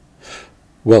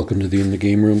Welcome to the In the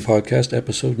Game Room podcast,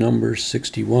 episode number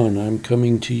 61. I'm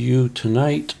coming to you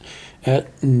tonight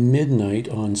at midnight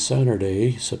on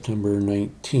Saturday, September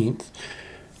 19th,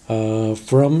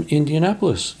 from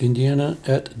Indianapolis, Indiana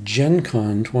at Gen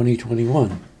Con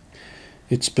 2021.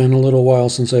 It's been a little while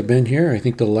since I've been here. I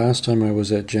think the last time I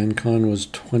was at Gen Con was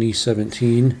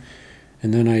 2017,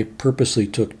 and then I purposely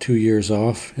took 2 years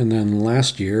off, and then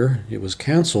last year it was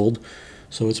canceled,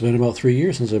 so it's been about 3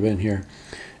 years since I've been here.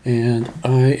 And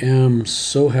I am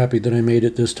so happy that I made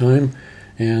it this time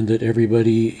and that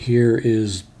everybody here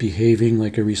is behaving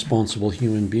like a responsible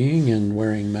human being and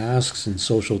wearing masks and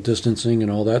social distancing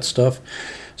and all that stuff.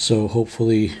 So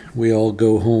hopefully we all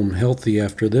go home healthy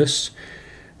after this,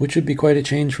 which would be quite a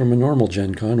change from a normal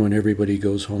Gen Con when everybody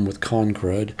goes home with con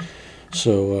crud.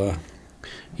 So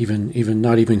even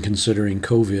not even considering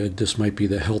COVID, this might be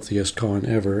the healthiest con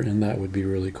ever, and that would be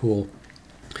really cool.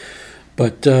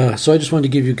 But so I just wanted to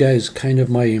give you guys kind of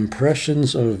my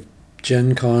impressions of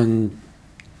Gen Con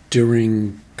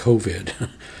during COVID.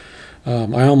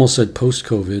 I almost said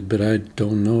post-COVID, but I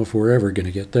don't know if we're ever going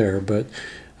to get there. But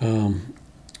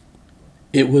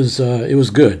it was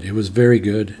good. It was very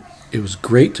good. It was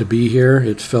great to be here.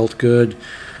 It felt good.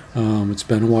 It's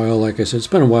been a while. Like I said, it's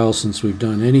been a while since we've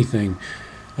done anything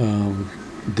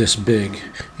this big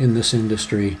in this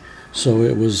industry. So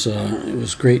it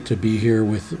was great to be here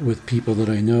with people that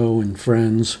I know and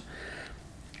friends.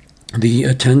 The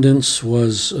attendance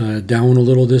was down a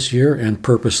little this year, and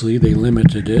purposely they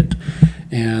limited it.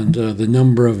 And the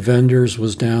number of vendors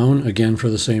was down, again for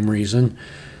the same reason.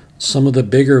 Some of the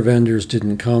bigger vendors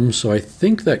didn't come, so I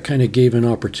think that kind of gave an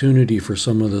opportunity for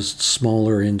some of the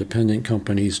smaller independent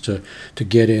companies to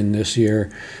get in this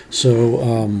year.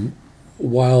 So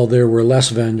while there were less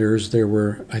vendors,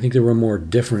 I think there were more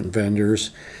different vendors,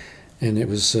 and it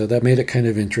was that made it kind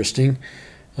of interesting.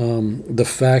 The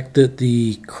fact that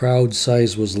the crowd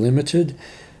size was limited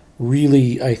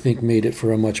really, I think, made it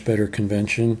for a much better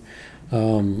convention.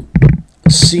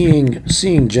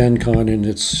 Seeing Gen Con in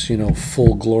its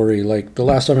full glory, like the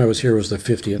last time I was here was the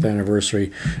 50th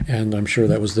anniversary, and I'm sure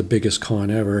that was the biggest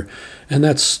con ever, and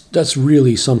that's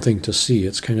really something to see.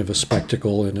 It's kind of a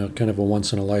spectacle and a kind of a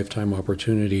once in a lifetime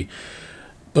opportunity,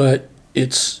 but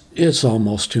it's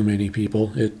almost too many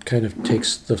people. It kind of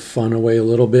takes the fun away a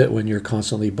little bit when you're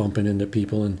constantly bumping into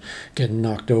people and getting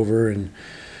knocked over, and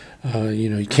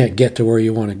you can't get to where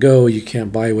you want to go. You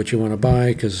can't buy what you want to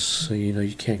buy because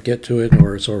you can't get to it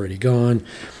or it's already gone.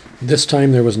 This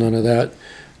time there was none of that.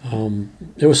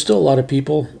 There was still a lot of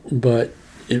people, but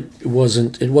it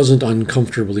wasn't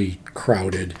uncomfortably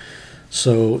crowded.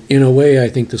 So in a way, I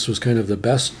think this was kind of the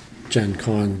best Gen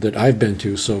Con that I've been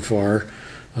to so far.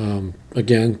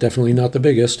 Again, definitely not the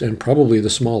biggest and probably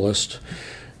the smallest,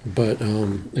 but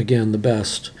again, the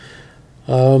best.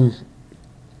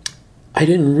 I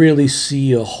didn't really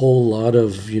see a whole lot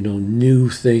of new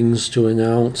things to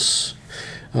announce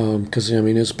because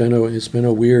it's been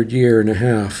a weird year and a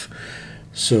half.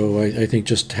 So I think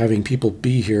just having people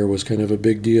be here was kind of a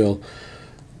big deal.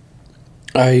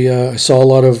 I saw a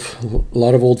lot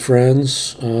of old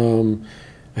friends.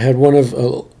 I had one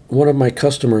of my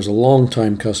customers, a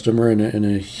longtime customer and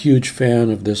a huge fan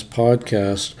of this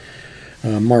podcast,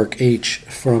 Mark H.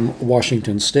 from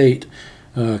Washington State.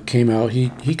 Came out.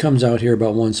 He comes out here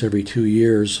about once every 2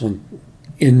 years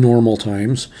in normal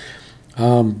times,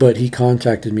 but he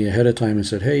contacted me ahead of time and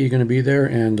said, "Hey, you going to be there?"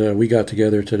 And we got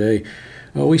together today.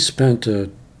 We spent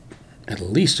at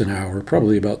least an hour,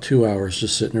 probably about 2 hours,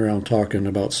 just sitting around talking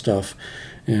about stuff,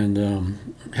 and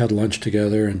had lunch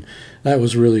together, and that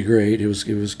was really great. It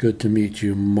was good to meet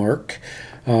you, Mark.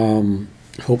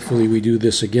 Hopefully, we do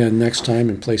this again next time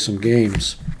and play some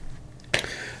games.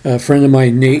 A friend of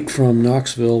mine, Nate from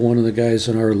Knoxville, one of the guys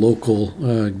in our local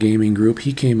gaming group,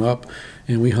 he came up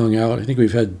and we hung out. I think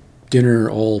we've had dinner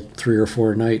all 3 or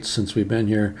 4 nights since we've been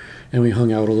here, and we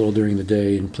hung out a little during the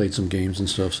day and played some games and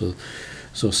stuff.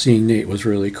 So seeing Nate was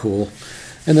really cool.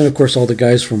 And then, of course, all the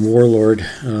guys from Warlord,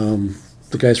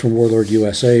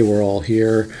 USA were all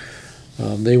here.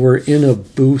 They were in a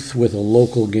booth with a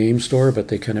local game store, but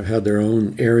they kind of had their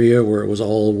own area where it was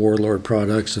all Warlord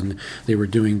products, and they were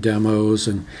doing demos.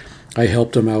 And I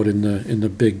helped them out in the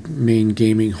big main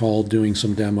gaming hall doing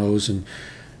some demos, and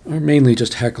mainly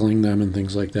just heckling them and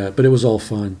things like that. But it was all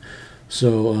fun.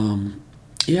 So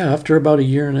after about a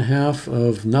year and a half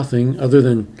of nothing other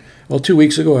than 2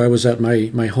 weeks ago I was at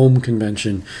my home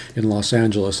convention in Los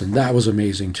Angeles, and that was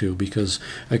amazing too because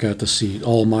I got to see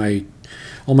all my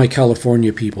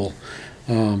California people.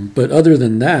 But other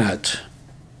than that,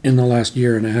 in the last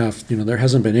year and a half, there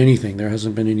hasn't been anything. There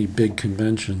hasn't been any big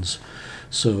conventions.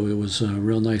 So it was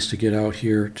real nice to get out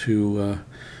here to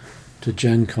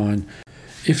Gen Con.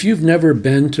 If you've never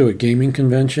been to a gaming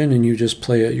convention and you just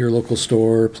play at your local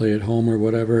store, play at home or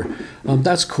whatever,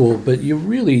 that's cool, but you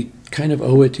really kind of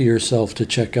owe it to yourself to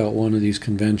check out one of these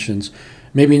conventions.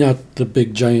 Maybe not the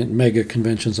big giant mega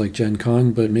conventions like Gen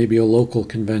Con, but maybe a local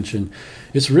convention.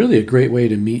 It's really a great way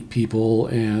to meet people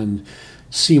and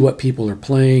see what people are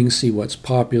playing, see what's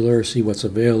popular, see what's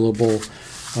available.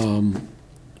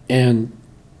 And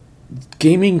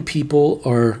gaming people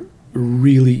are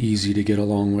really easy to get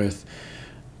along with.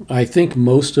 I think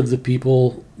most of the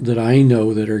people that I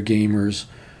know that are gamers,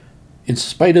 in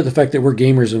spite of the fact that we're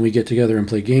gamers and we get together and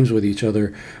play games with each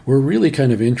other, we're really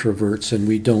kind of introverts and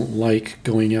we don't like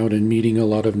going out and meeting a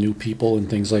lot of new people and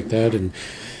things like that. And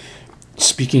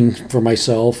speaking for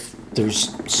myself,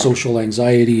 there's social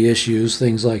anxiety issues,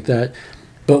 things like that.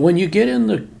 But when you get in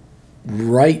the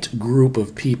right group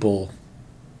of people,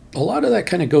 a lot of that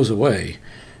kind of goes away.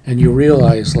 And you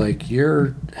realize, like,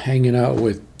 you're hanging out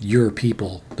with your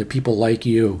people, the people like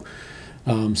you.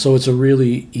 So it's a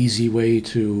really easy way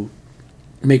to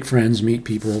make friends, meet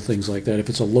people, things like that. If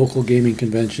it's a local gaming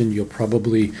convention, you'll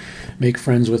probably make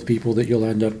friends with people that you'll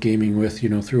end up gaming with,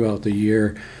 throughout the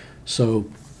year. So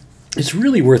it's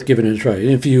really worth giving it a try. And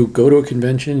if you go to a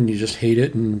convention and you just hate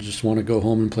it and just want to go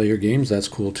home and play your games, that's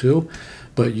cool too.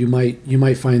 But you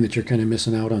might find that you're kind of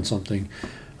missing out on something.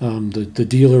 The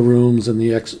dealer rooms and the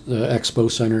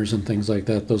expo centers and things like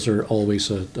that, those are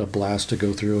always a blast to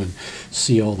go through and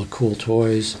see all the cool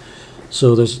toys.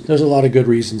 So there's a lot of good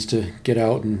reasons to get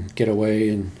out and get away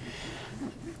and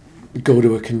go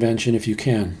to a convention if you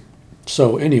can.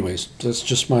 So anyways, that's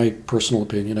just my personal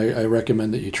opinion. I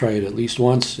recommend that you try it at least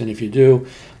once, and if you do,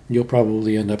 you'll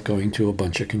probably end up going to a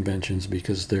bunch of conventions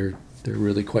because they're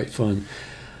really quite fun.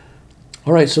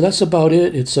 All right, so that's about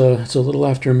it. It's a little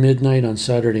after midnight on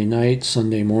Saturday night,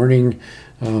 Sunday morning.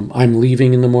 I'm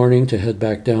leaving in the morning to head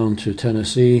back down to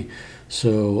Tennessee,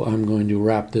 so I'm going to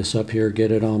wrap this up here,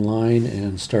 get it online,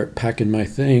 and start packing my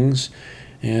things.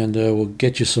 And we'll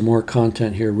get you some more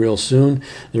content here real soon.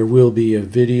 There will be a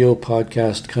video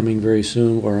podcast coming very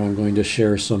soon where I'm going to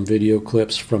share some video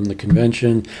clips from the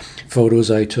convention, photos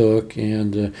I took,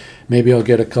 and maybe I'll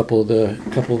get a couple of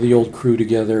the old crew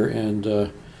together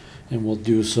and we'll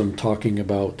do some talking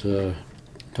about the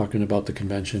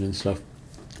convention and stuff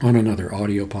on another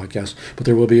audio podcast. But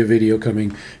there will be a video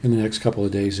coming in the next couple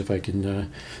of days if I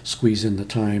can squeeze in the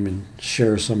time and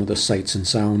share some of the sights and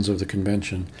sounds of the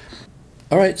convention.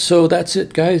 All right, so that's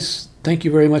it, guys. Thank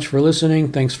you very much for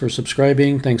listening. Thanks for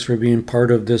subscribing. Thanks for being part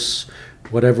of this,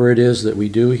 whatever it is that we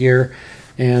do here.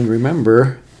 And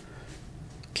remember,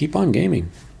 keep on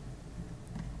gaming.